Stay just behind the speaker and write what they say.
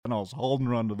was holding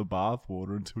her under the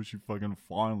bathwater until she fucking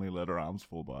finally let her arms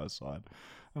fall by her side.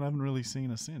 And I haven't really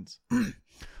seen her since.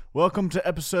 Welcome to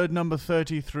episode number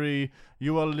 33.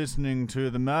 You are listening to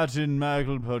the Martin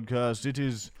Michael podcast. It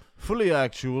is fully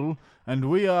actual, and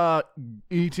we are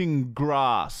eating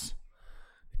grass.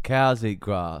 Cows eat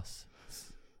grass.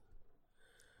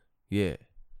 Yeah.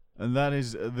 And that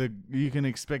is you can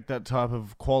expect that type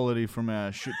of quality from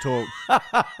our shit talk.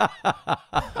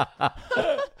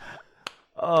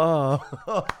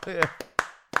 Oh, yeah.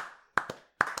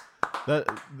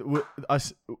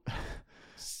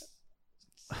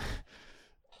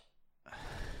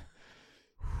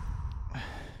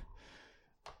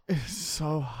 It's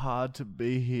so hard to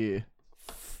be here.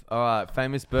 All right,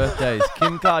 famous birthdays.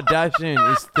 Kim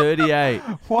Kardashian is 38.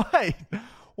 Wait,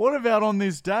 what about on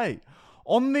this day?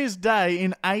 On this day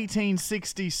in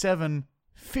 1867,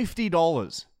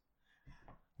 $50.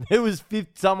 There was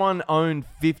someone owned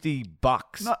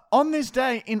 $50. No, on this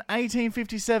day in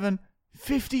 1857,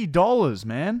 $50,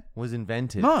 man. Was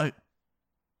invented. No,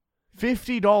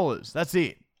 $50. That's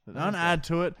it. Don't add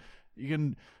to it. You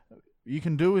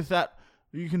can do with that.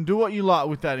 You can do what you like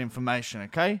with that information.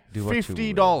 Okay,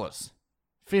 $50.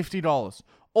 $50.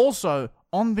 Also,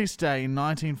 on this day in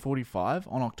 1945,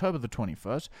 on October the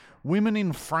 21st, women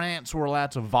in France were allowed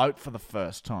to vote for the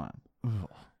first time. Ugh.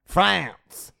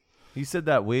 France. You said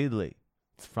that weirdly.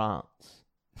 It's France.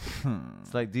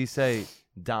 It's like, do you say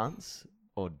dance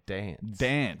or dance?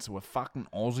 Dance. We're fucking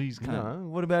Aussies. No.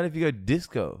 What about if you go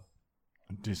disco?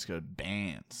 Disco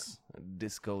dance.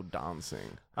 Disco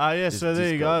dancing. Yeah, so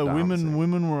there you go. Dancing.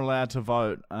 Women were allowed to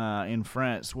vote in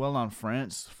France. Well done,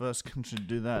 France. First country to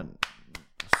do that.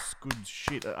 It's good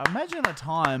shit. Imagine a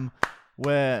time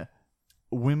where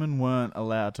women weren't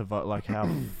allowed to vote. Like how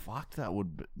fucked that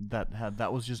would be.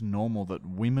 That was just normal. That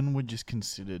women were just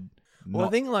considered. Well, I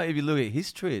think like if you look at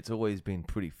history, it's always been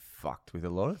pretty fucked with a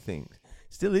lot of things.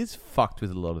 Still is fucked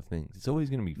with a lot of things. It's always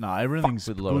going to be no, everything's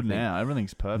fucked with a lot good of now.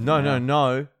 Everything's perfect.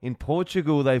 No. In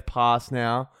Portugal, they've passed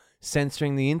now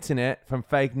censoring the internet from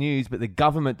fake news, but the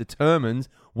government determines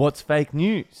what's fake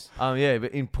news. Yeah,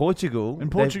 but in Portugal,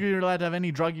 you're allowed to have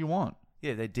any drug you want.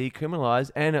 Yeah, they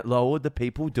decriminalised and it lowered the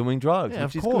people doing drugs. Yeah,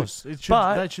 which of is course. Good.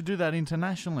 They should do that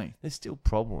internationally. There's still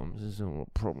problems. There's still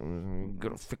problems. You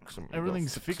got to fix them.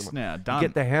 Everything's fixed now. Done. You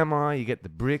get the hammer, you get the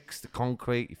bricks, the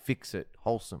concrete, you fix it.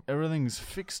 Wholesome. Everything's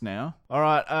fixed now. All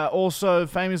right. Also,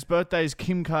 famous birthdays.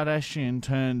 Kim Kardashian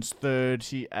turns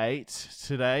 38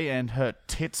 today, and her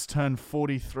tits turn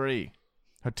 43.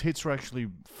 Her tits were actually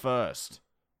first,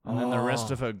 and then the rest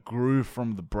of her grew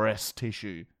from the breast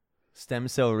tissue. Stem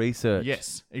cell research.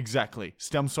 Yes, exactly.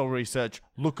 Stem cell research.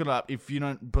 Look it up. If you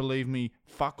don't believe me,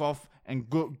 fuck off and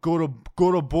go to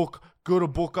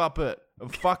book up it.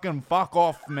 Fucking fuck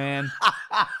off, man.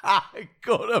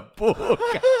 Got a book.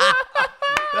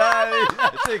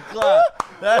 That's a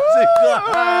clap. That's a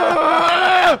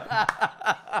clap.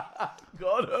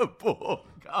 Got a book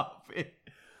up it.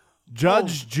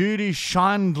 Judge Judy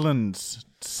Scheindlin's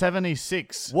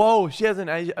 76. Whoa, she hasn't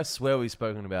aged. I swear we've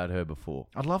spoken about her before.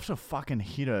 I'd love to fucking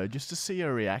hit her just to see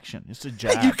her reaction. Just a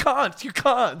jab. Hey, you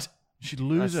can't. She'd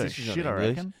lose her shit, I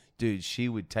reckon. Dude, she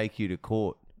would take you to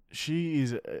court. She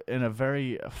is in a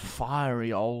very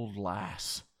fiery old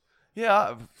lass.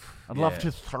 Yeah. I'd love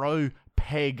to throw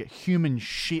peg human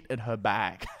shit at her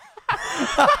back.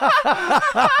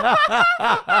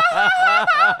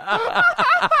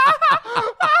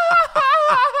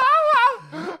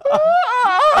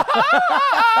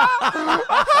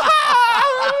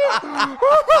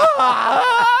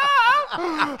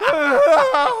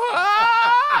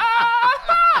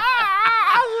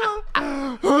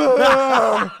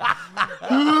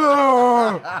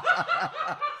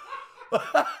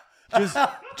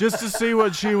 Just to see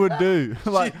what she would do.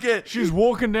 Like she's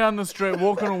walking down the street,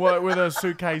 walking to work with her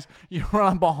suitcase. You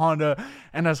run behind her,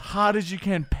 and as hard as you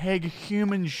can, peg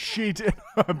human shit in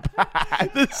her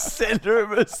back, the center of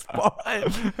her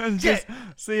spine, and just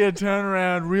see her turn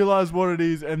around, realize what it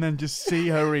is, and then just see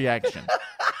her reaction.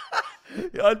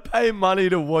 I'd pay money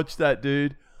to watch that,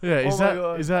 dude. Yeah, is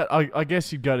that? I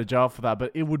guess you'd go to jail for that,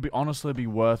 but it would honestly be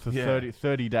worth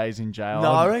 30 days in jail.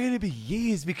 No, I reckon it'd be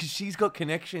years because she's got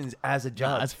connections as a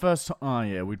judge. As first,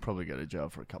 we'd probably go to jail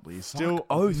for a couple of years. Still,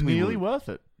 oath nearly worth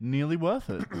it. Nearly worth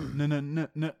it.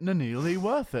 No, nearly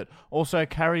worth it. Also,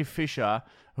 Carrie Fisher,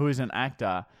 who is an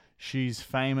actor, she's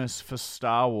famous for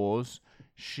Star Wars.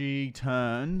 She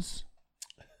turns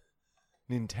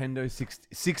Nintendo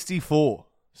 64.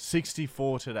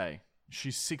 64 today.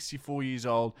 She's 64 years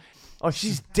old. Oh,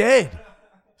 she's dead.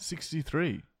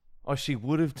 63. Oh, she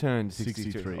would have turned 63.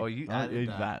 63. Oh, you added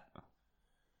that.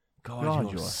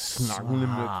 God, you're snuggling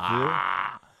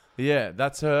McPhil. Yeah,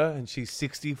 that's her, and she's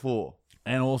 64.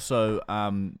 And also,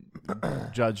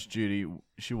 Judge Judy,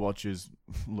 she watches.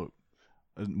 Look,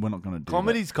 we're not going to do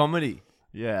Comedy's comedy.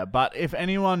 Yeah, but if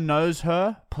anyone knows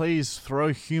her, please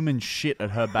throw human shit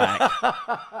at her back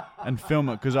and film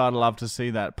it, because I'd love to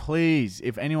see that. Please,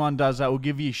 if anyone does that, we'll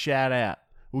give you a shout out.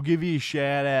 We'll give you a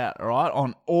shout out, all right,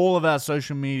 on all of our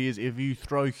social medias if you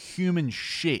throw human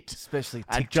shit Especially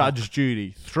at TikTok. Judge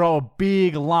Judy. Throw a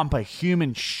big lump of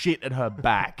human shit at her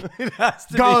back. It has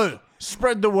to Go!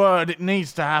 Spread the word. It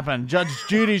needs to happen. Judge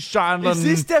Judy's shining. Is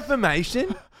this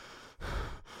defamation?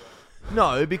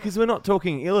 No, because we're not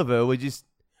talking ill of her. We're just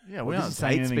we're this not is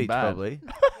saying hate anything speech, bad. probably.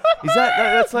 Is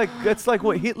that's like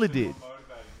what Hitler did?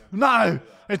 No,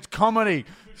 it's comedy.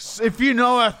 If you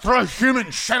know her, throw human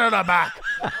shit at her back.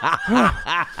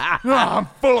 I'm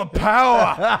full of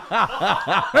power.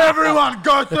 Everyone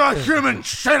go throw human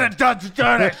shit at Judge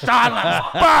Judy Shine's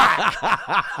back.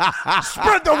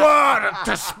 Spread the word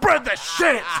to spread the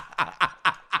shit.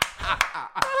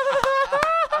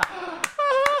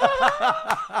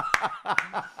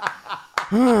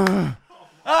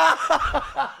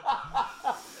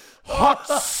 Hot,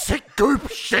 sick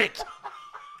goop shit.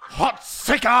 Hot,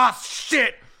 sick ass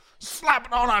shit. Slap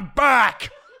it on her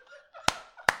back.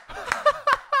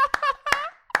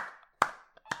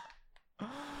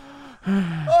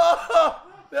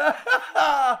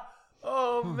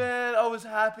 Oh man, I was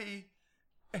happy,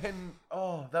 and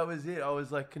that was it. I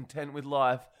was like content with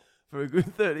life for a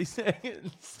good 30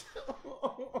 seconds.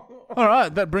 All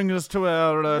right, that brings us to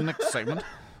our next segment,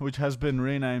 which has been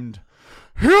renamed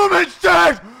Human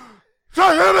Shit!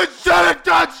 The Human Shit at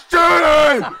Judge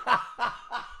Judy!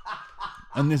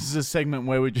 And this is a segment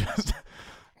where we just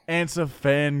answer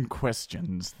fan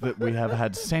questions that we have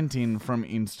had sent in from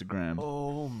Instagram.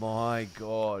 Oh my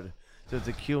god! So it's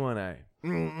a Q&A.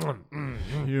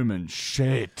 Human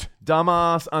shit.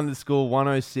 Dumbass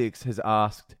 _106 has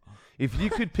asked, if you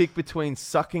could pick between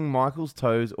sucking Michael's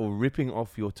toes or ripping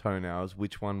off your toenails,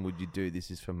 which one would you do? This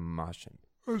is from Martian.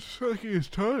 I'm sucking his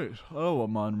toes. I don't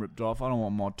want mine ripped off. I don't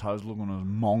want my toes looking as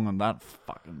mong and that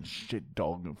fucking shit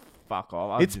dog. Fuck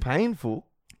off. It's painful.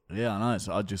 Yeah, I know.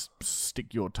 So I'd just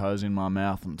stick your toes in my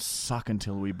mouth and suck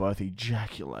until we both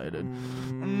ejaculated.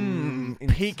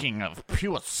 Peaking of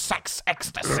pure sex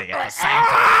ecstasy at the same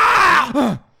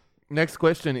time. Next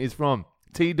question is from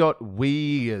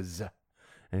T.Weers.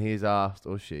 And he has asked,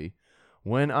 or she,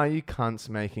 when are you cunts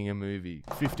making a movie?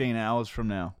 15 hours from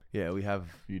now. Yeah, we have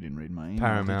You didn't read my email,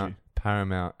 Paramount. did you?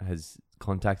 Paramount has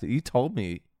contacted. You told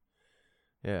me.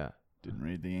 Yeah. Didn't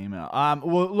read the email.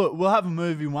 Well, look, we'll have a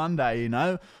movie one day, you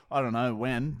know. I don't know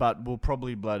when, but we'll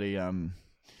probably bloody a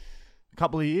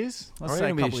couple of years. Let's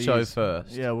say a couple of show years.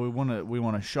 first. Yeah, we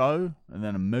want a show and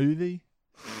then a movie,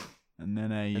 and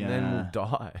then And then we'll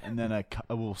die. and then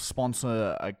we'll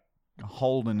sponsor a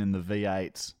Holden in the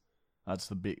V8s. That's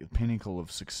the big pinnacle of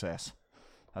success.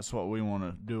 That's what we want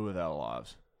to do with our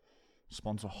lives.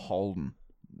 Sponsor Holden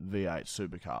V8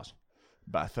 supercars.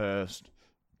 Bathurst.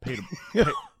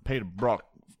 Peter Brock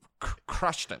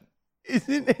crushed it.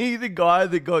 Isn't he the guy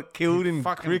that got killed in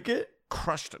fucking cricket?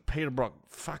 Crushed it. Peter Brock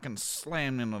fucking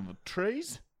slammed into the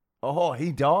trees. Oh,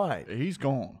 he died. He's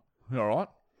gone. All right?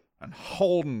 And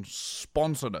Holden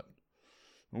sponsored it.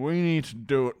 We need to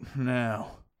do it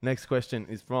now. Next question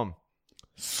is from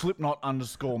Slipknot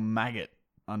 _maggot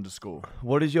 _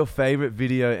 what is your favorite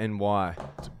video and why?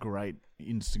 It's a great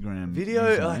Instagram Video,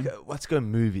 username. let's go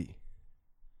movie.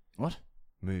 What?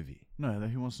 Movie. No,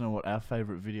 he wants to know what our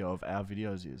favorite video of our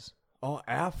videos is. Oh,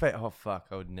 oh fuck!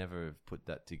 I would never have put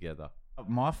that together.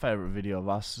 My favorite video of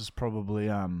us is probably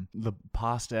the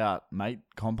Passed Out Mate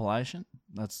compilation.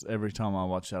 That's every time I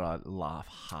watch that, I laugh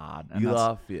hard. And You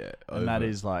laugh, yeah, and that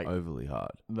is like overly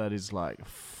hard. That is like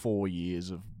 4 years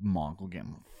of Michael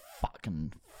getting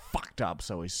fucking fucked up,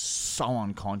 so he's so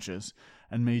unconscious,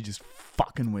 and me just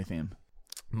fucking with him.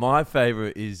 My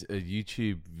favorite is a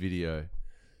YouTube video.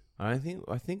 I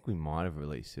think we might have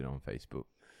released it on Facebook.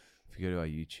 If you go to our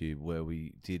YouTube, where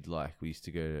we used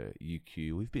to go to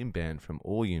UQ. We've been banned from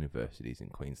all universities in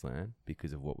Queensland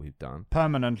because of what we've done.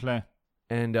 Permanently.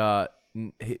 And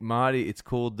Marty, it's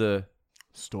called the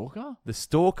Stalker? The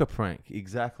stalker prank.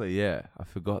 Exactly, yeah. I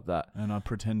forgot that. And I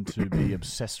pretend to be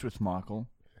obsessed with Michael.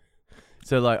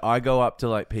 So, like, I go up to,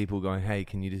 like, people going, hey,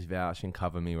 can you just vouch and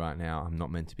cover me right now? I'm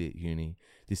not meant to be at uni.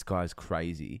 This guy's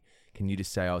crazy. Can you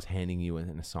just say I was handing you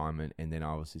an assignment and then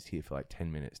I was just here for, like,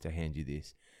 10 minutes to hand you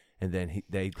this? And then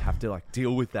they have to, like,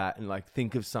 deal with that and, like,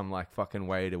 think of some, like, fucking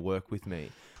way to work with me.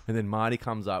 And then Marty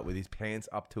comes up with his pants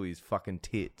up to his fucking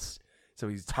tits. So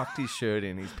he's tucked his shirt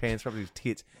in, his pants up to his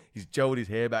tits. He's jowled his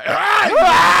hair back.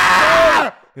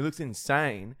 He looks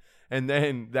insane. and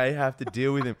then they have to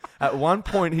deal with him. At one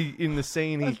point, there's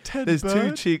dead two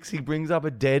bird? chicks. He brings up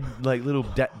a dead like little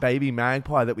baby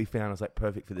magpie that we found. I was like,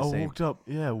 perfect for the scene.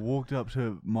 Walked up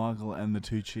to Michael and the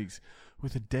two chicks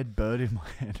with a dead bird in my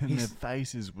hand, and their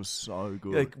faces were so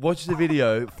good. Like, watch the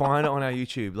video, find it on our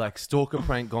YouTube, like Stalker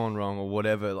Prank Gone Wrong or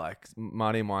whatever, like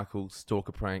Marty and Michael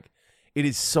Stalker Prank. It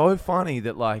is so funny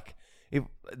that like,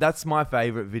 that's my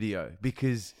favorite video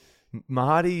because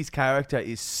Marty's character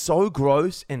is so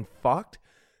gross and fucked.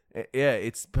 Yeah,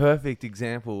 it's perfect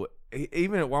example.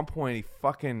 Even at one point, he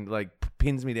fucking like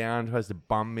pins me down, tries to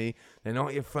bum me. They're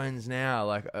not your friends now.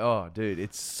 Like, oh, dude,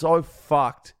 it's so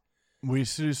fucked. We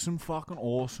used to do some fucking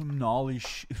awesome, gnarly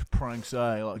pranks,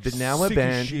 eh? Like, but now we're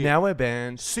banned. Now we're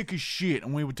banned. Sick as shit.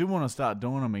 And we do want to start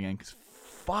doing them again because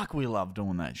fuck, we love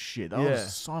doing that shit. That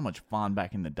was so much fun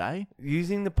back in the day.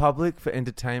 Using the public for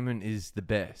entertainment is the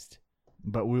best.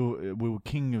 But we were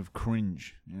king of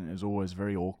cringe. It was always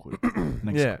very awkward.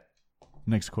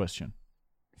 Next question.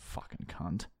 Fucking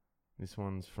cunt. This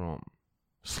one's from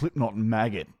Slipknot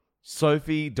Maggot.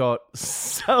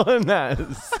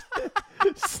 Sophie.Salinas.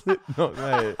 Slipknot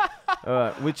Maggot. All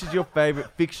right. Which is your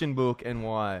favorite fiction book and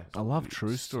why? I love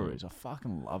true stories. I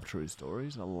fucking love true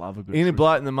stories. I love a good Enid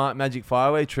Blyton and the Magic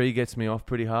Fireway Tree gets me off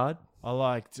pretty hard. I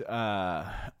liked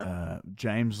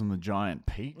James and the Giant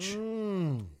Peach.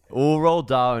 All Roald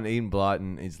Dahl and Enid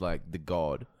Blyton is like the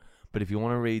god. But if you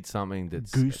want to read something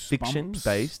that's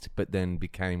fiction-based but then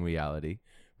became reality,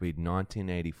 read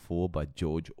 1984 by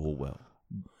George Orwell.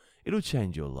 It'll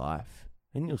change your life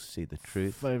and you'll see the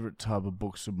truth. Favorite type of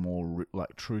books are more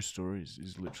like true stories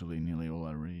is literally nearly all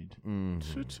I read.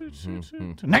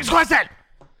 Next question!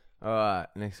 All right,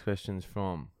 next question's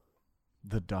from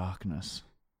The Darkness.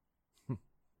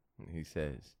 He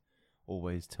says,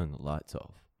 always turn the lights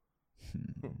off.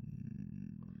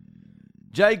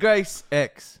 J Grace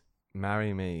X.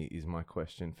 Marry me is my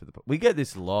question for the... We get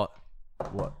this a lot.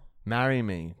 What? Marry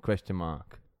me, question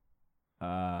mark.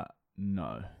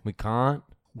 No. We can't?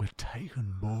 We're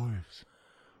taken, boys.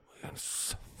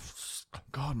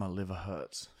 God, my liver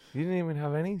hurts. You didn't even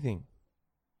have anything.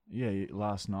 Yeah,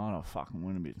 last night I fucking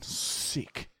went a bit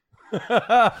sick.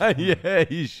 Yeah,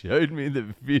 you showed me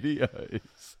the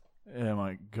videos. Yeah,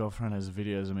 my girlfriend has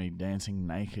videos of me dancing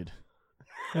naked.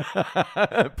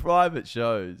 Private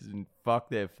shows, and fuck,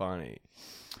 they're funny.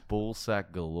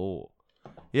 Ballsack galore.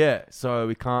 Yeah, so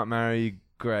we can't marry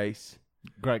Grace.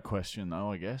 Great question,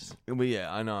 though, I guess. But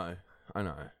yeah, I know.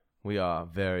 We are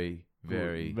very,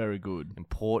 very, very good,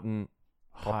 important,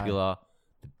 popular,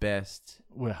 the best.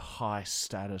 We're high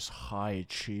status, high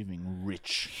achieving,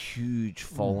 rich, huge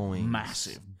following,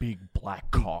 massive, big black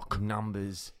cock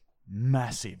numbers,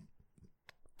 massive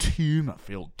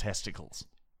tumor-filled testicles.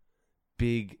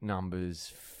 Big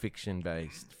numbers,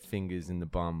 fiction-based, fingers in the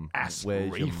bum. Acid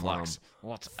Where's reflux.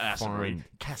 What's acid reflux?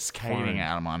 Cascading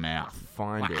out of my mouth.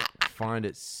 Find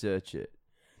it, search it.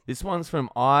 This one's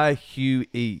from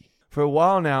IQE. For a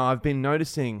while now, I've been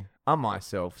noticing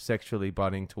myself sexually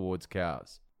butting towards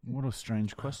cows. What a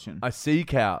strange question. I see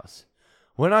cows.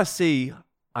 When I see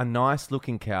a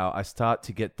nice-looking cow, I start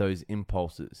to get those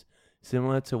impulses,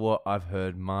 similar to what I've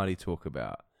heard Marty talk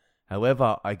about.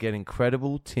 However, I get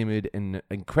incredibly timid and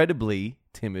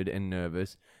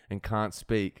nervous and can't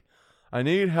speak. I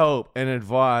need help and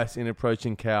advice in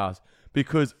approaching cows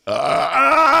because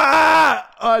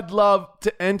I'd love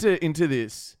to enter into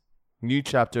this new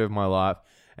chapter of my life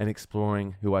and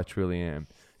exploring who I truly am.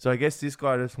 So I guess this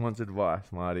guy just wants advice,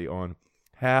 Marty, on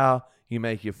how you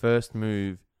make your first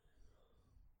move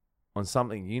on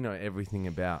something you know everything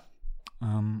about.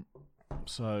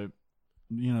 So...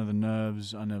 You know, the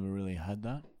nerves, I never really had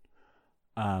that.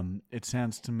 It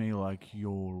sounds to me like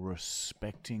you're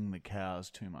respecting the cows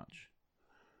too much.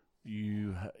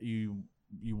 You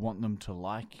want them to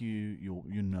like you.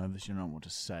 You're nervous. You don't know what to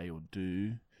say or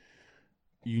do.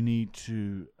 You need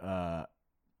to,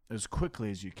 as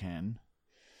quickly as you can,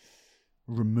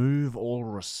 remove all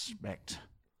respect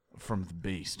from the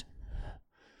beast.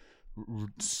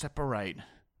 Separate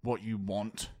what you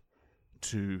want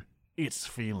to its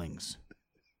feelings.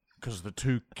 Because the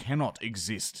two cannot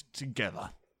exist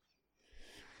together.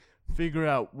 Figure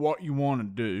out what you want to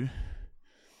do.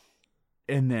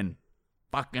 And then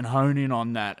fucking hone in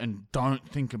on that and don't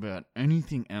think about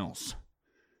anything else.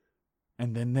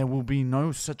 And then there will be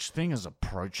no such thing as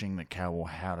approaching the cow or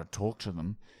how to talk to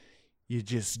them. You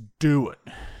just do it.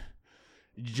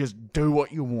 You just do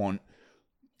what you want.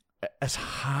 As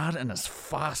hard and as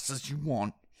fast as you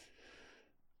want.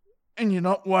 And you're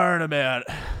not worried about...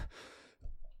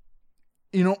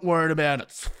 You're not worried about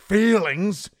its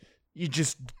feelings. You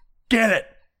just get it.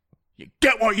 You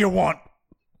get what you want.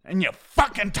 And you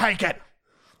fucking take it.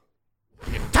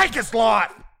 You take his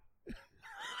life.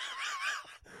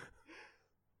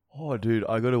 Oh, dude,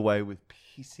 I got away with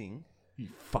pissing. You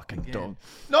fucking dog.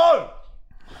 No!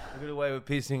 I got away with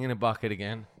pissing in a bucket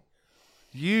again.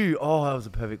 That was a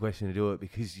perfect question to do it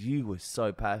because you were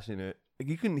so passionate. Like,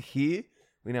 you couldn't hear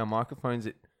when our microphones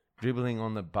at dribbling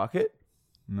on the bucket.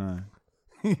 No.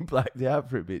 You blacked out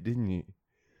for a bit, didn't you?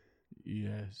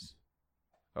 Yes.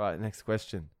 All right, next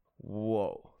question.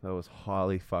 Whoa, that was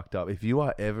highly fucked up. If you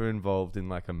are ever involved in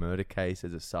like a murder case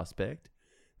as a suspect,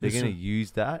 they're going to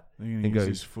use that. They're going to use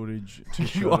this footage to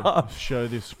show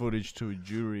this footage to a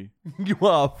jury. You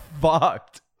are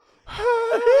fucked.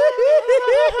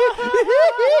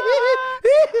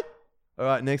 All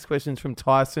right, next question's from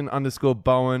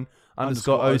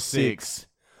Tyson_Bowen_06.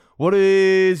 What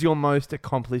is your most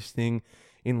accomplished thing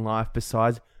in life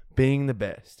besides being the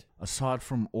best? Aside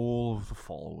from all of the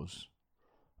followers,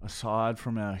 aside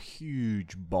from our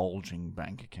huge bulging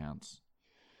bank accounts,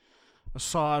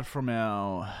 aside from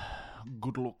our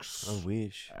good looks, I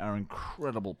wish, our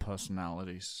incredible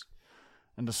personalities,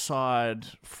 and aside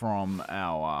from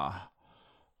our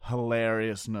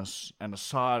hilariousness, and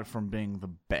aside from being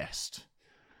the best,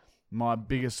 my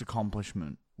biggest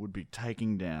accomplishment would be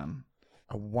taking down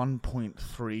a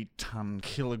 1.3 ton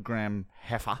kilogram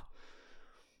heifer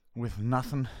with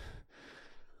nothing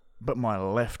but my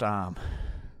left arm.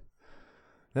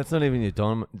 That's not even your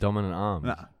dominant arm.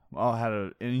 No, I had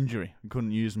an injury. I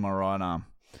couldn't use my right arm.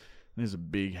 There's a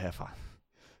big heifer.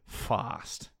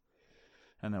 Fast.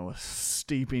 And there were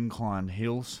steep inclined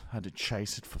hills. I had to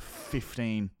chase it for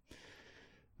 15,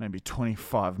 maybe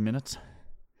 25 minutes.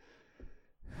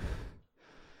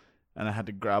 And I had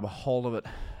to grab a hold of it,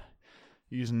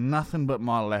 use nothing but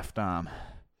my left arm,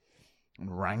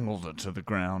 and wrangled it to the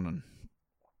ground. And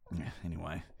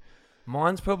anyway.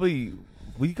 Mine's probably,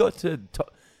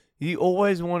 you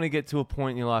always want to get to a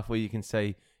point in your life where you can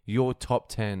say you're top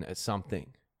 10 at something.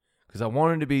 Because I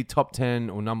wanted to be top 10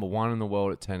 or number 1 in the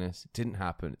world at tennis. It didn't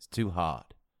happen. It's too hard.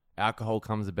 Alcohol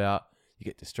comes about, you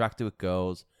get distracted with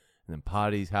girls, and then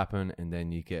parties happen, and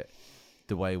then you get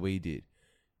the way we did.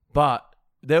 But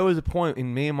there was a point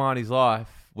in me and Marty's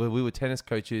life where we were tennis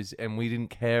coaches and we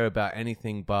didn't care about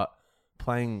anything but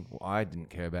playing. Well, I didn't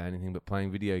care about anything but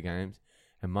playing video games.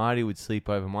 And Marty would sleep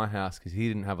over my house because he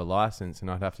didn't have a license,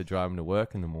 and I'd have to drive him to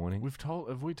work in the morning.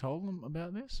 Have we told them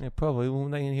about this? Yeah, probably. Well,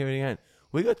 they can hear it again.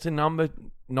 We got to number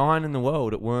 9 in the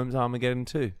world at Worms Armageddon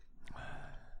 2.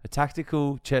 A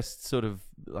tactical chess sort of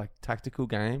like tactical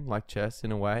game, like chess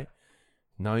in a way.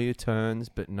 Know your turns,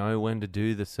 but know when to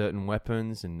do the certain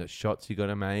weapons and the shots you got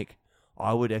to make.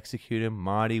 I would execute him.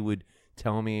 Marty would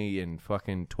tell me and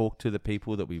fucking talk to the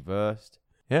people that we versed.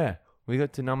 Yeah, we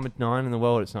got to number 9 in the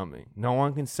world at something. No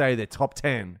one can say they're top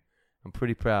 10. I'm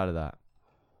pretty proud of that.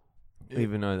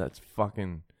 Even though that's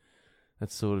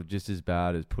sort of just as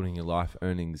bad as putting your life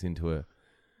earnings into a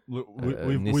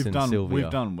we've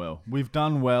done well. We've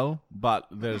done well, but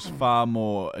there's far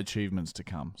more achievements to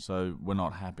come. So we're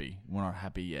not happy. We're not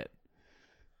happy yet.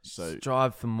 So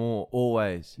strive for more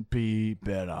always. Be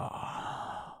better.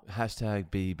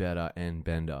 # be better and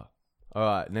bender. All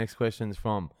right, next question's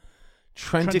from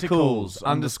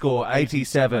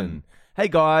Trenticles_87. Hey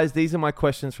guys, these are my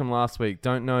questions from last week.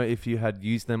 Don't know if you had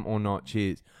used them or not.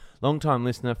 Cheers. Long time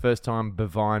listener, first time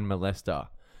bovine molester.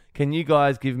 Can you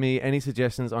guys give me any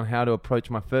suggestions on how to approach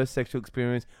my first sexual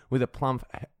experience with a plump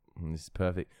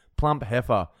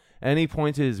heifer? Any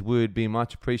pointers would be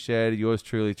much appreciated. Yours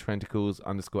truly,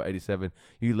 Trenticles_87.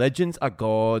 You legends are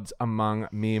gods among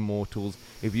mere mortals.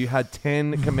 If you had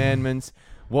 10 commandments,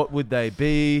 what would they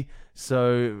be?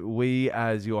 So we,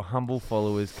 as your humble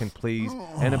followers, can please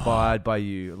and abide by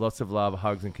you. Lots of love,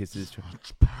 hugs, and kisses.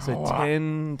 So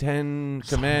 10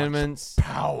 commandments.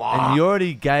 Power. And you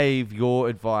already gave your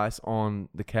advice on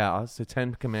the cows. So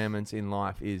 10 commandments in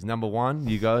life is number 1.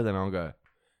 You go, then I'll go.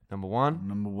 Number 1.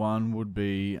 Number 1 would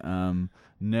be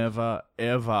never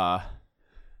ever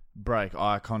break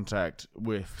eye contact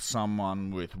with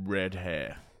someone with red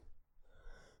hair.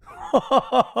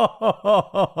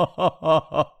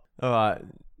 All right.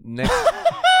 Next.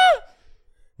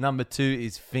 Number 2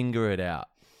 is finger it out.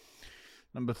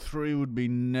 Number 3 would be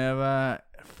never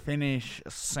finish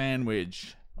a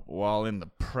sandwich while in the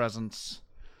presence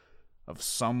of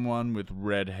someone with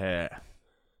red hair.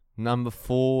 Number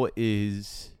 4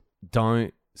 is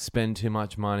don't spend too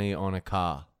much money on a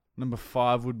car. Number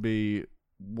 5 would be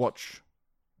watch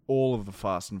all of the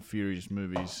Fast and Furious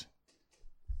movies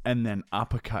and then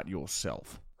uppercut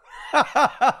yourself.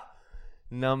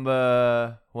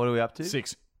 Number, what are we up to?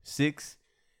 6. 6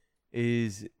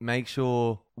 is make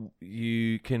sure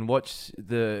you can watch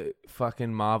the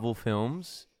fucking Marvel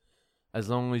films as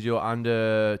long as you're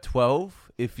under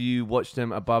 12. If you watch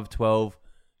them above 12,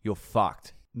 you're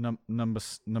fucked. Number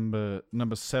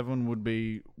 7 would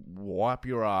be wipe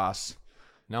your ass.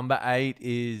 Number 8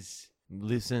 is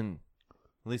listen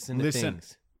to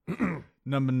things.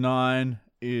 Number 9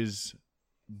 is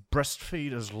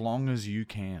breastfeed as long as you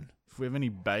can. If we have any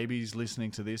babies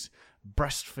listening to this,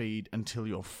 breastfeed until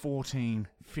you're 14,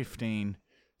 15,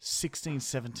 16,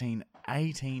 17,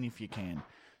 18 if you can.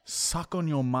 Suck on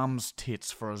your mum's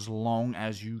tits for as long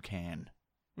as you can.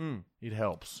 It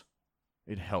helps.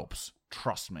 It helps.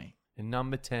 Trust me. And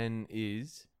number 10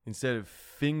 is, instead of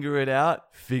figure it out.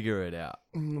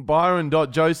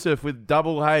 Byron.Joseph with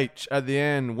double H at the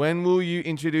end. When will you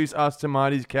introduce us to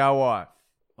Marty's cow wife?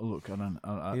 Look,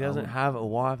 He doesn't have a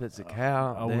wife that's a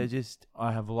cow.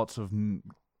 I have lots of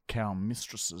cow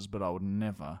mistresses, but I would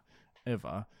never,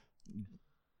 ever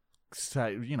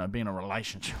say, be in a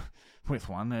relationship with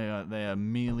one. They are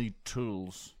merely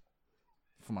tools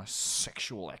for my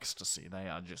sexual ecstasy. They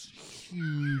are just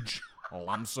huge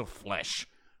lumps of flesh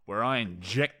where I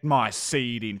inject my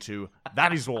seed into.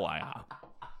 That is all I are.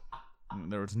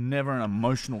 There is never an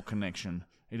emotional connection.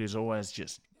 It is always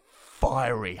just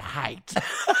fiery hate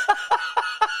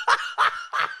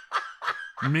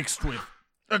mixed with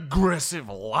aggressive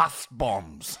lust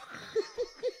bombs.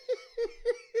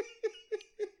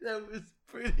 That was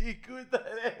pretty good, that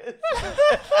answer.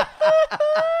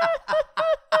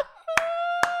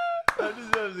 I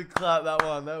deserve to clap that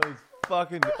one. That was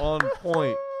fucking on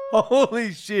point.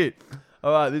 Holy shit.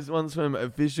 All right, this one's from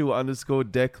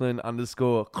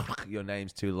official_Declan_ your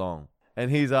name's too long. And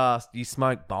he's asked, you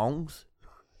smoke bongs?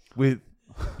 With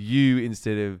you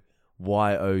instead of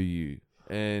YOU.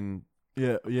 And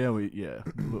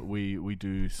we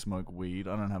do smoke weed.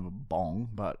 I don't have a bong,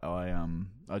 but I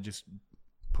just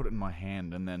put it in my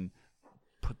hand and then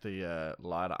put the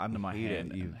lighter under my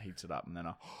hand and heats it up, and then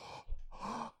I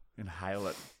inhale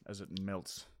it as it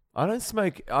melts. I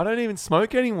don't even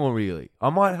smoke anymore, really. I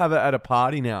might have it at a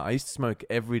party now. I used to smoke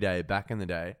every day back in the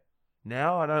day.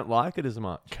 Now I don't like it as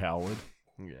much. Coward.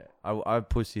 Yeah, I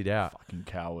pussied out. Fucking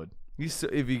coward.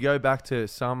 If you go back to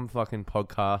some fucking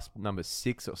podcast, number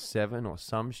 6 or 7 or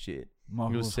some shit,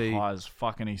 you'll see. High as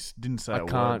fucking. He didn't say. I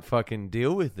can't fucking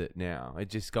deal with it now. I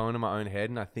just go into my own head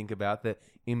and I think about the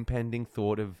impending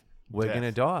thought of we're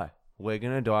gonna die. We're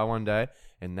gonna die one day,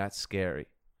 and that's scary.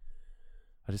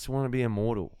 I just want to be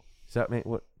immortal. Does that mean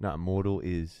what? No, immortal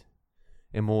is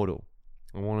immortal.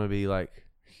 I want to be like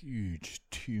huge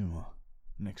tumor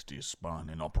next to your spine,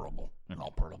 inoperable.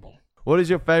 What is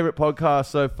your favorite podcast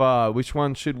so far? Which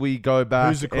one should we go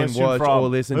back and watch or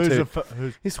listen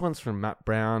to? This one's from Matt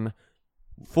Brown.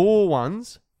 4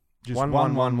 ones. Just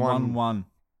 1.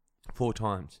 4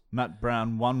 times. Matt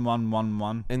Brown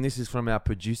 1111. And this is from our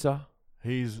producer.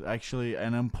 He's actually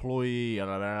an employee at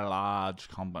a very large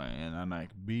company, and they make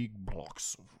big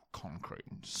blocks of concrete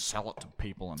and sell it to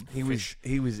people and fish.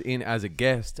 He was in as a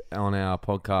guest on our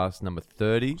podcast number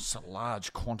 30. Sell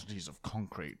large quantities of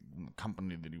concrete in the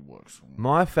company that he works for.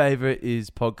 My favorite is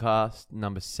podcast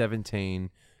number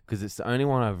 17 because it's the only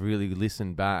one I've really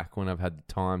listened back when I've had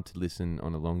the time to listen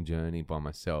on a long journey by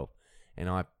myself, and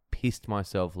I pissed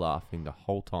myself laughing the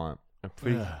whole time.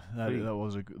 That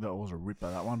was a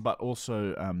ripper, that one. But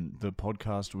also the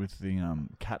podcast with the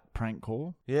cat prank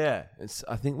call. Yeah,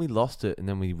 I think we lost it and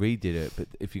then we redid it. But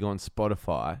if you go on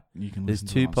Spotify, there's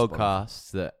 2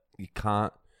 podcasts that you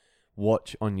can't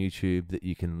watch on YouTube that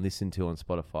you can listen to on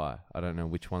Spotify. I don't know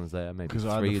which ones they are. Maybe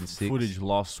 3 and 6. Footage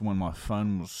lost when my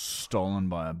phone was stolen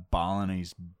by a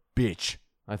Balinese bitch.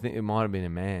 I think it might have been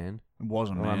a man. It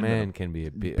wasn't a man. A man can be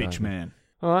a bitch man.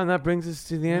 All right, and that brings us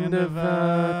to the end of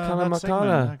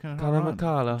Kalamakala.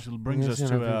 Kalamakala. Which brings us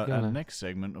to our next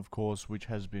segment, of course, which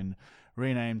has been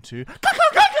renamed to...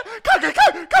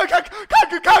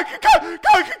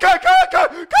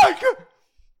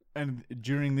 And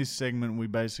during this segment, we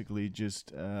basically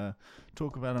just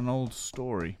talk about an old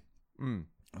story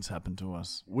that's happened to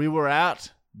us. We were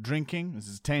out drinking. This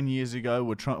is 10 years ago.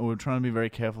 We're trying to be very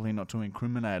careful here not to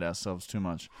incriminate ourselves too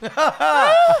much.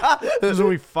 So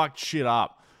we fucked shit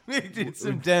up. We did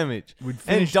some damage.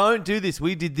 And don't do this.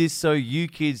 We did this so you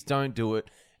kids don't do it.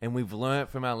 And we've learnt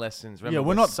from our lessons. Remember,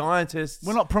 we're not scientists.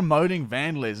 We're not promoting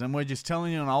vandalism. We're just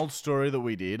telling you an old story that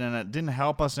we did, and it didn't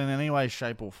help us in any way,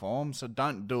 shape, or form. So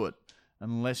don't do it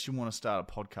unless you want to start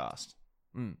a podcast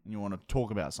and you want to talk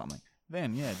about something.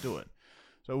 Then, yeah, do it.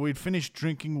 So we'd finished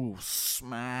drinking, we were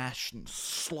smashed and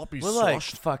sloppy We're like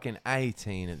sloshed. fucking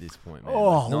 18 at this point, man.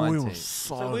 Oh, like we 19. were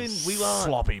so we aren't-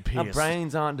 sloppy pissed. Our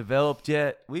brains aren't developed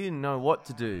yet. We didn't know what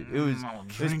to do. It was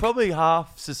drink. probably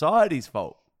half society's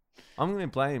fault. I'm going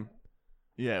to blame.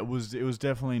 Yeah, it was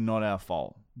definitely not our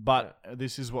fault. But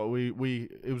this is what it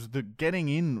was the getting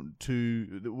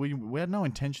into, we had no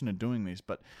intention of doing this,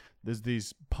 but there's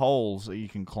these poles that you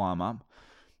can climb up.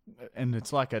 And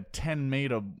it's like a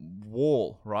 10-meter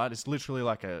wall, right? It's literally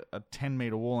like a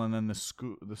 10-meter wall, and then the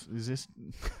school the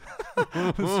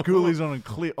school is on a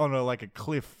cliff, like a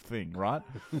cliff thing, right?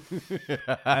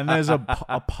 And there's a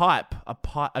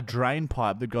drain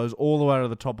pipe that goes all the way to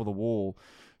the top of the wall.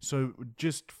 So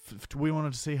we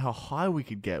wanted to see how high we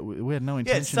could get. We had no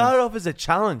intention. Yeah, it started off as a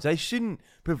challenge. They shouldn't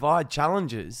provide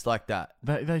challenges like that.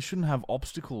 They shouldn't have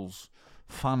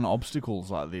fun obstacles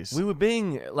like this. We were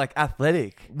being like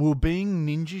athletic. We were being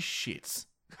ninja shits.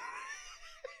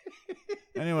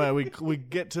 Anyway, we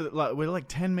get to we're like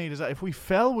 10 meters out. If we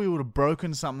fell, we would have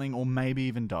broken something or maybe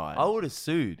even died. I would have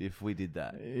sued if we did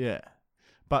that. Yeah.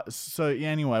 But so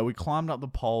anyway, we climbed up the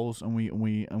poles and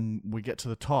we get to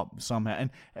the top somehow, and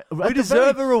We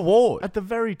deserve a reward. at the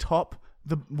very top.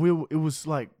 It was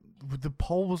like the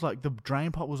pole was like the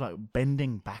drain pipe was like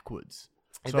bending backwards.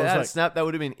 If So it it was had like, snapped, that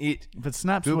would have been it. if it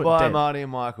snaps, we're Goodbye, dead. Marty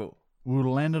and Michael. We would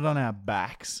have landed on our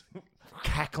backs,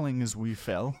 cackling as we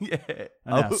fell, Yeah.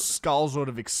 and our skulls would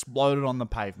have exploded on the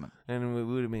pavement. And we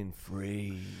would have been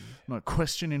free. No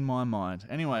question in my mind.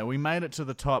 Anyway, we made it to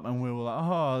the top, and we were like,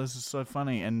 "Oh, this is so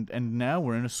funny!" And now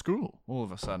we're in a school. All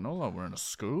of a sudden, we're in a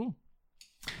school,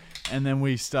 and then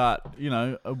we start.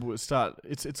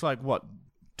 It's like what,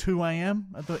 2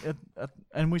 a.m.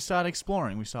 and we start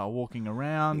exploring. We start walking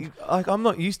around. Like, I'm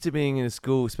not used to being in a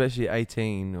school, especially at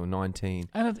 18 or 19.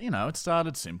 And it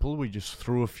started simple. We just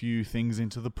threw a few things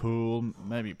into the pool,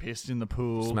 maybe pissed in the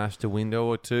pool, Smashed a window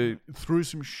or two. threw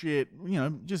some shit,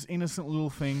 just innocent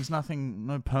little things,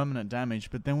 no permanent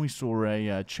damage. But then we saw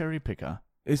a cherry picker.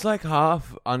 It's like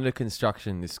half under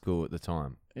construction, this school at the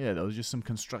time. Yeah, there was just some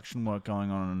construction work going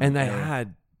on. And they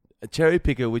had a cherry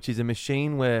picker, which is a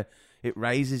machine where it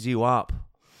raises you up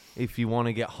if you want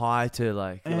to get high to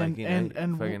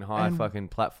fucking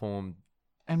platform.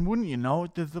 And wouldn't you know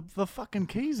it, the fucking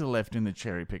keys are left in the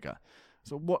cherry picker.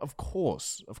 So what? Of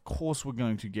course, we're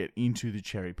going to get into the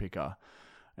cherry picker.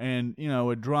 And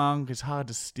we're drunk. It's hard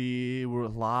to steer. We're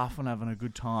laughing, having a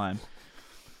good time.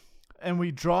 And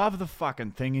we drive the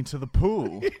fucking thing into the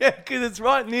pool. Yeah, because it's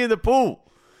right near the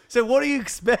pool. So what do you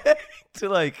expect to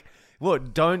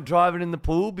What, don't drive it in the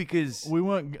pool because... We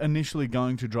weren't initially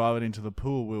going to drive it into the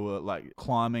pool. We were like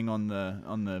climbing on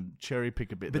the cherry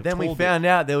picker bit. But then we found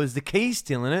out there was the key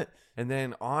still in it, and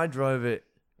then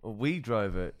we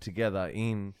drove it together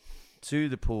in to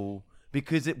the pool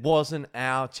because it wasn't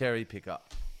our cherry picker.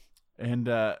 And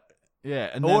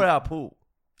or our pool.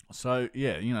 So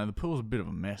yeah, the pool's a bit of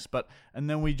a mess, and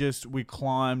then we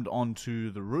climbed onto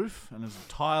the roof, and there's a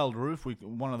tiled roof.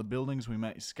 One of the buildings we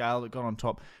scaled it, got on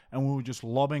top, and we were just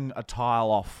lobbing a tile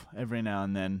off every now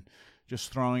and then,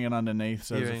 just throwing it underneath.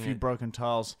 So there's a few broken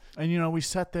tiles, and we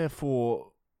sat there for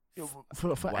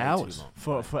hours,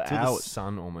 for hours. The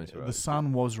sun almost rose. The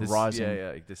sun was rising.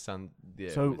 Yeah, the sun.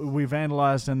 Yeah. So we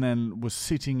vandalized, and then was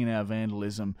sitting in our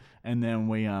vandalism, and then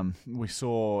we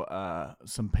saw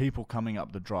some people coming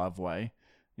up the driveway,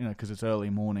 because it's early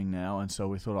morning now, and so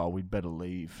we thought, we'd better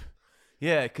leave.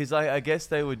 Yeah, because I guess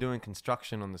they were doing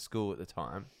construction on the school at the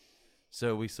time,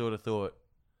 so we sort of thought,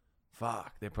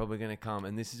 fuck, they're probably going to come,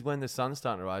 and this is when the sun's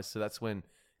starting to rise, so that's when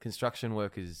construction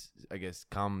workers, I guess,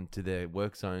 come to their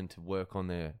work zone to work on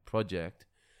their project.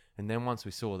 And then once we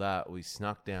saw that, we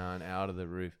snuck down out of the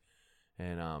roof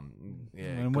and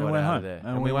we went home.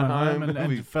 And we went home and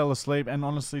we fell asleep, and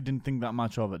honestly didn't think that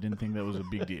much of it. Didn't think that was a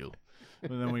big deal. But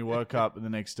then we woke up the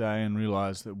next day and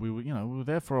realized that we were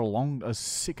there for a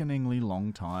sickeningly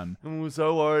long time. And we were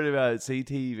so worried about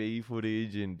CTV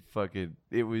footage and fucking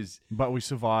it was. But we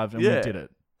survived and we did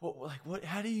it. What?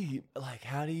 How do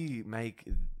you make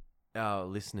our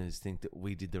listeners think that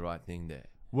we did the right thing there?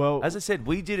 Well, as I said,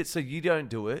 we did it so you don't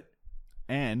do it,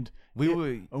 and we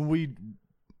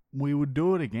would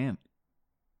do it again.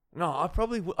 No,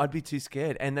 I'd be too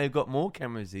scared. And they've got more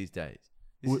cameras these days.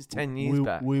 This is 10 years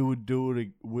back. We would do it.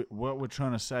 What we're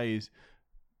trying to say is,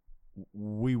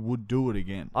 we would do it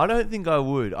again. I don't think I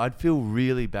would. I'd feel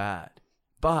really bad,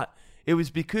 but. It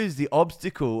was because the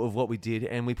obstacle of what we did,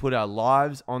 and we put our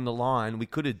lives on the line. We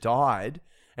could have died,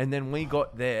 and then we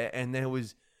got there, and there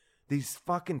was these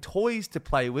fucking toys to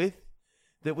play with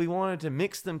that we wanted to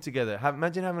mix them together.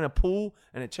 Imagine having a pool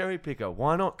and a cherry picker.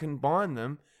 Why not combine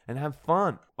them and have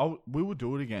fun. We would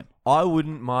do it again. I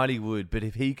wouldn't, Marty would, but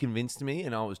if he convinced me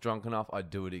and I was drunk enough, I'd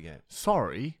do it again.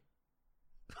 Sorry.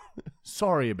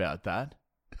 Sorry about that.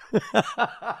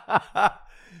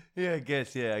 I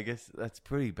guess that's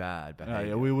pretty bad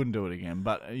behavior. We wouldn't do it again.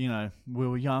 But, we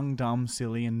were young, dumb,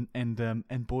 silly,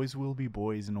 and boys will be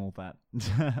boys and all that.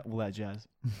 All that jazz.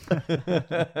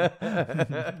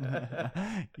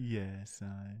 Yes.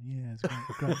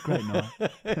 It's great night.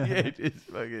 It is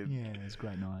fucking... Yeah, it's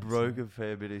great night. Broke a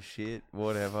fair bit of shit.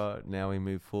 Whatever. Now we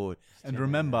move forward. And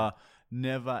remember,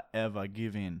 never, ever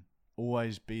give in.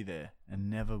 Always be there and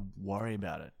never worry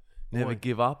about it. Never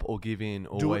give up or give in.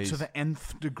 Always do it to the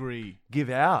nth degree. Give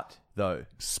out, though.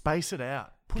 Space it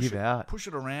out. Push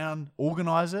it around.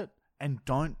 Organize it. And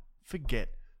don't forget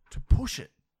to push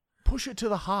it. Push it to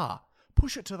the heart.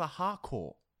 Push it to the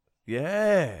hardcore.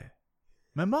 Yeah.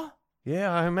 Remember?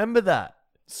 Yeah, I remember that.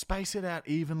 Space it out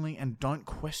evenly and don't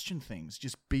question things.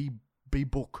 Just be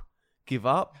book. Give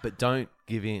up, but don't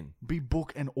give in. Be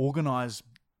book and organize,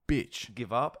 bitch.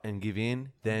 Give up and give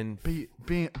in, then... Be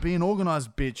an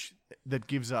organized bitch that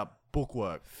gives up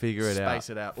bookwork. Figure it out. Space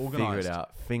it out. Organized.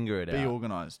 Figure it out. Be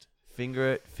organized.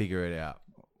 Figure it out.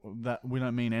 That we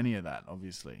don't mean any of that,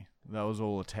 obviously. That was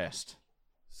all a test.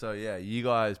 So, yeah, you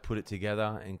guys put it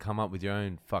together and come up with your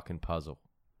own fucking puzzle.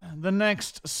 The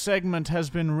next segment has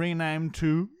been renamed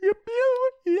to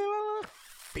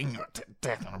Finger to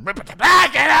Death and Rip It to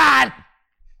Back It On!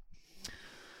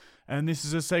 And this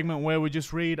is a segment where we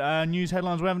just read news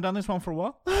headlines. We haven't done this one for a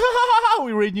while.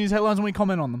 We read news headlines and we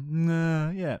comment on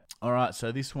them. Yeah. All right,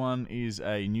 so this one is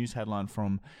a news headline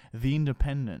from The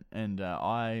Independent. And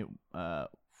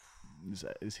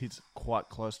this hits quite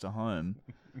close to home.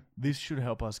 This should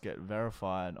help us get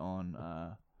verified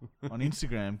on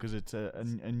Instagram because it's a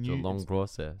new... It's a long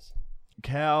process.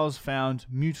 Cows found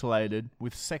mutilated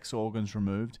with sex organs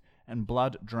removed and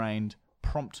blood drained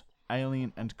prompt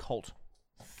alien and cult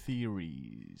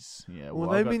theories. Yeah, well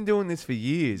they've been doing this for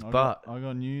years, I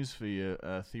got news for you,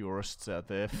 theorists out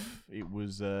there. It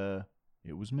was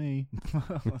me.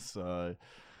 So,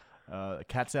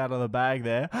 cat's out of the bag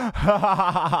there.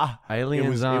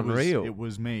 Aliens aren't real. It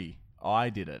was me.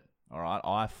 I did it. All right,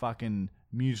 I fucking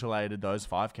mutilated those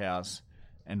 5 cows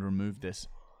and removed this.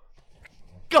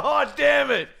 God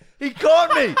damn it! He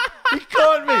caught me. He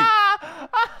caught me.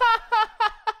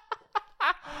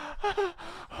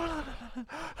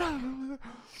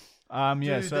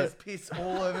 Dude, so there's piss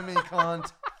all over me,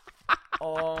 cunt.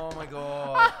 Oh my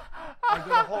god. I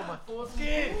gotta hold my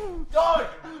foreskin. Don't!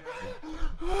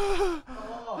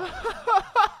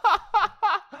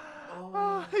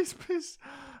 Oh, he's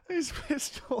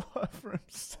pissed all over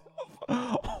himself.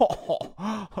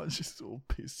 I just saw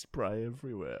piss spray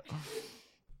everywhere.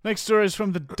 Next story is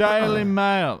from the Daily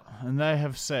Mail, and they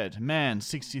have said, man,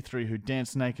 63, who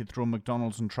danced naked through a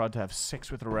McDonald's and tried to have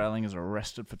sex with a railing is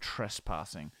arrested for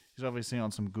trespassing. He's obviously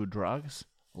on some good drugs.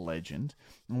 Legend.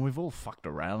 And we've all fucked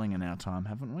a railing in our time,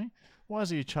 haven't we? Why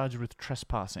is he charged with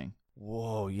trespassing?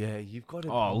 Whoa, yeah, you've got to...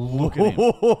 Oh, look at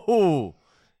him.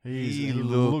 He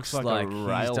looks like a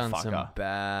rail he's done fucker. some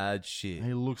bad shit.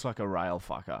 He looks like a rail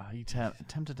fucker. He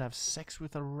attempted to have sex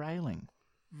with a railing.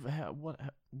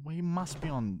 He must be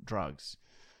on drugs.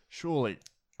 Surely.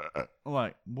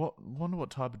 Wonder what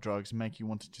type of drugs make you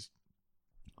want to just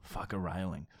fuck a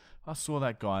railing. I saw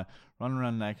that guy running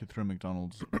around naked through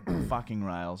McDonald's, fucking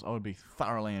rails. I would be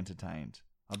thoroughly entertained.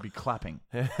 I'd be clapping.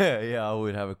 Yeah, I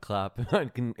would have a clap. I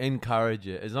can encourage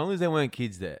it, as long as there weren't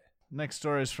kids there. Next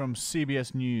story is from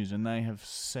CBS News, and they have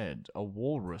said a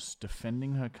walrus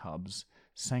defending her cubs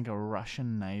sank a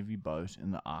Russian Navy boat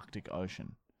in the Arctic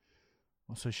Ocean.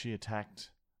 So she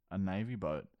attacked a Navy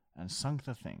boat and sunk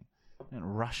the thing.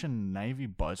 And Russian Navy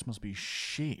boats must be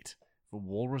shit. If a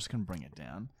walrus can bring it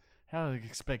down, how do they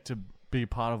expect to be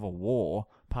part of a war,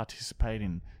 participate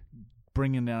in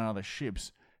bringing down other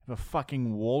ships, if a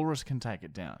fucking walrus can take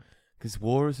it down? Because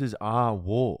walruses are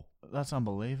war. That's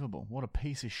unbelievable. What a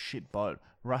piece of shit boat.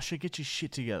 Russia, get your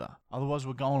shit together. Otherwise,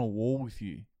 we're going to war with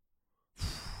you.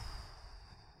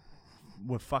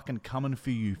 We're fucking coming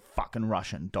for you, fucking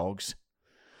Russian dogs.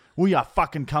 We are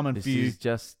fucking coming for you.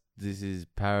 This is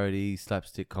parody,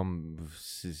 slapstick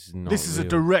this is not This is real. a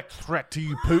direct threat to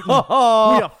you, Putin.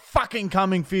 We are fucking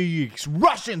coming for you,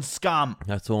 Russian scum.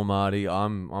 That's all, Marty.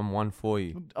 I'm one for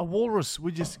you. A walrus.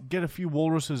 We just get a few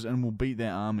walruses and we'll beat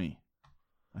their army.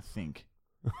 I think.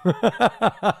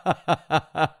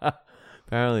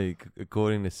 Apparently,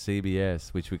 according to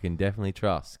CBS, which we can definitely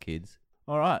trust, kids.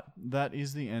 All right. That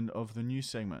is the end of the news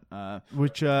segment,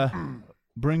 which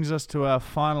brings us to our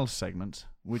final segment,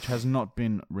 which has not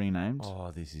been renamed.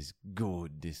 Oh, this is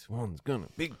good. This one's gonna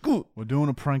be good. We're doing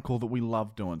a prank call that we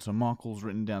love doing. So Michael's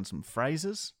written down some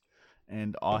phrases,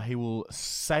 and he will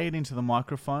say it into the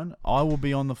microphone. I will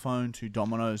be on the phone to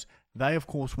Domino's. They, of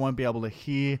course, won't be able to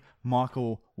hear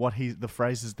Michael the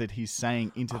phrases that he's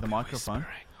saying into the microphone.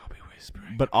 I'll be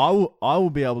whispering. But I will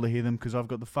be able to hear them because I've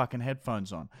got the fucking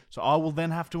headphones on. So I will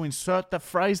then have to insert the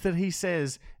phrase that he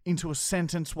says into a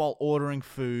sentence while ordering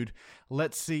food.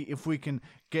 Let's see if we can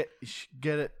get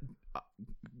it.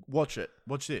 Watch it.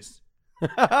 Watch this.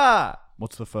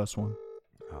 What's the first one?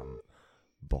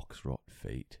 Box rot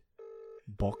feet.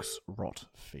 Box rot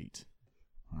feet.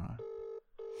 All right.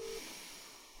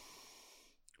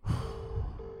 I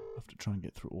have to try and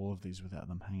get through all of these without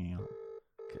them hanging up.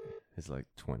 Okay, it's like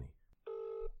 20.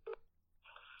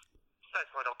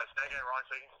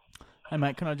 Hey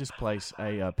mate, can I just place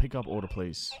a pickup order,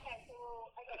 please?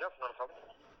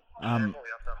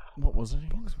 What was it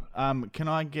again? Can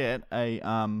I get a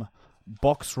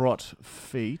box rot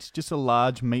feet, just a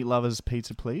large meat lovers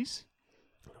pizza, please?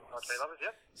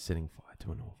 Setting fire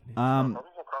to an orphanage.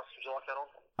 What crust would you like that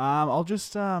on? I'll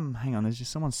just hang on. There's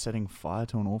just someone setting fire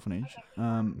to an orphanage.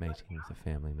 Mating with a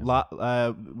family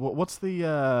member. What's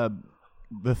the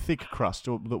thick crust?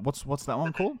 Or what's that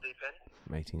one called?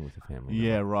 Mating with a family member.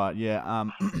 Yeah, right. Yeah.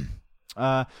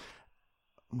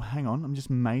 Hang on. I'm just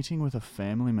mating with a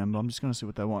family member. I'm just going to see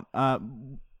what they want.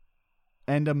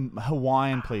 And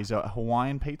Hawaiian, please. A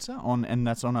Hawaiian pizza and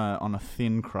that's on a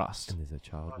thin crust. And there's a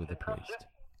child with a priest.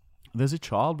 There's a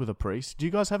child with a priest. Do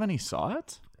you guys have any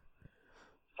sides?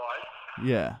 Sides?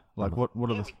 Yeah. Like what are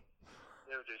the? Yeah,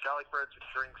 we do garlic breads with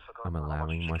drinks. I'm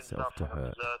allowing myself to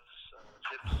hurt.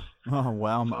 Chips. Oh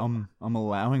wow, I'm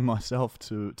allowing myself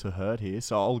to hurt here.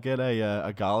 So I'll get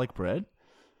a garlic bread.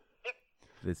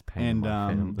 There's pain in my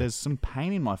family. There's some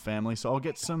pain in my family, so I'll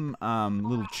get some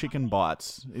little chicken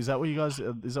bites. Is that what you guys?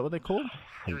 Is that what they're called?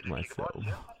 I hate myself.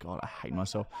 God, I hate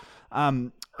myself.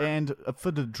 And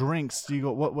for the drinks,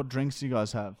 what drinks do you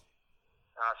guys have?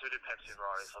 So we do Pepsi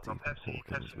varieties. I've got Pepsi,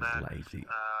 Hawkins Pepsi Max, was lazy.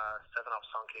 7-Up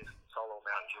Sunkies, Solo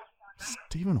Mountain Dew.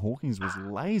 Stephen Hawkins was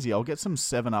lazy. I'll get some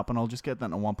 7-Up, and I'll just get that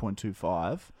in a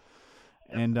 1.25.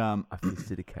 And I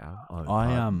fisted a cow. Oh,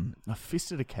 I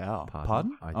fisted a cow.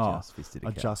 Pardon? I just fisted a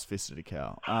cow. I just fisted a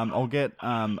cow. I'll get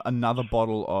another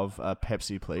bottle of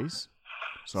Pepsi, please.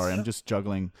 Sorry, I'm just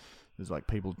juggling. There's like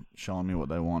people showing me what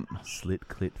they want. Slit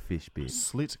clit fish bit.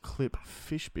 Slit clip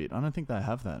fish bit. I don't think they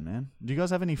have that, man. Do you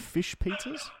guys have any fish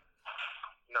pizzas?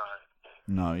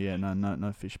 No. No, yeah,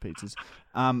 no fish pizzas.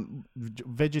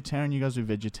 Vegetarian. You guys do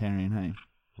vegetarian, hey?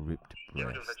 Ripped Yeah,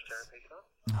 we do a breasts. vegetarian pizza.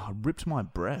 Oh, I ripped my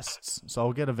breasts. So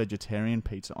I'll get a vegetarian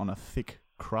pizza on a thick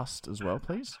crust as well,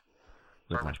 please.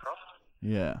 Sorry, which crust?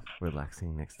 Yeah.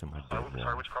 Relaxing next to my dead Sorry,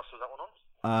 wife. which crust was that one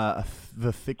on?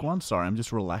 The thick one. Sorry, I'm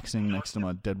just relaxing next to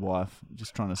my dead wife,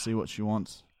 just trying to see what she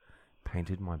wants.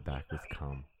 Painted my back with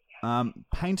cum.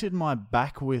 Painted my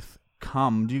back with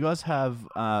cum. Do you guys have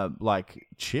like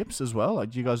chips as well? Like,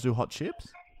 do you guys do hot chips?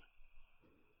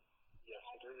 Yes,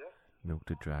 we do, yeah. Milked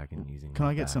a dragon using Can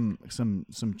my I get back.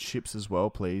 some chips as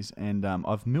well, please? And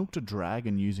I've milked a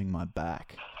dragon using my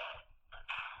back.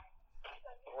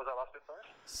 What was that last bit, sorry?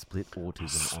 Split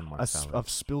autism on my salad. I've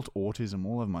spilt autism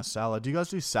all over my salad. Do you guys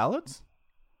do salads?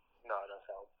 No, I don't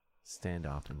sell. Stand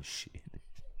up and shit.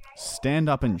 Stand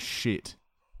up and shit.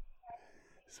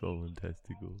 Swollen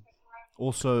testicles.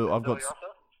 Also, I've Is that got what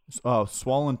you're after?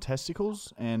 swollen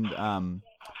testicles and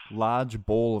large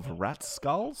ball of rat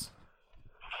skulls.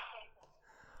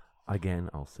 Again,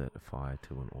 I'll set a fire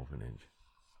to an orphanage.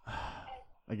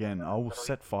 Again, I will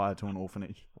set fire to an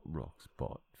orphanage. Rock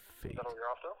spot feet. Is that all you're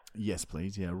after? Yes,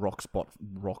 please. Yeah,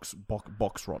 box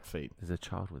rot feet. There's a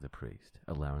child with a priest,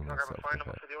 allowing Can I grab myself a phone to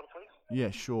number hurt. for the order, please? Yeah,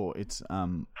 sure. It's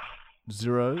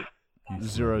 000.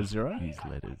 Use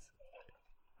letters.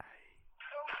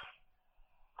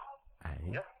 A.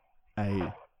 Yeah.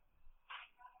 A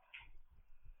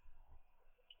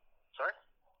Sorry?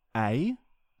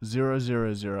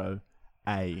 000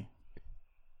 A.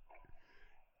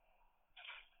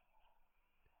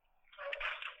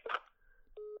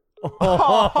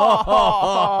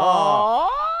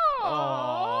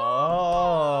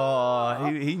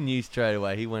 He knew straight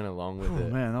away. He went along with Oh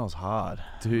it. man, that was hard.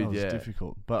 Dude, that was yeah.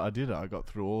 difficult. But I did it. I got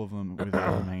through all of them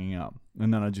without them hanging up.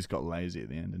 And then I just got lazy at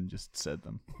the end and just said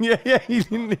them. Yeah, he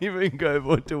didn't even go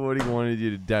to what he wanted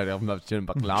you to do. I'm not shut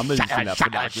up.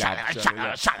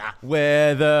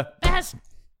 Where the Best.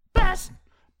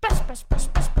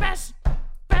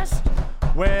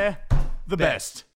 We're the best.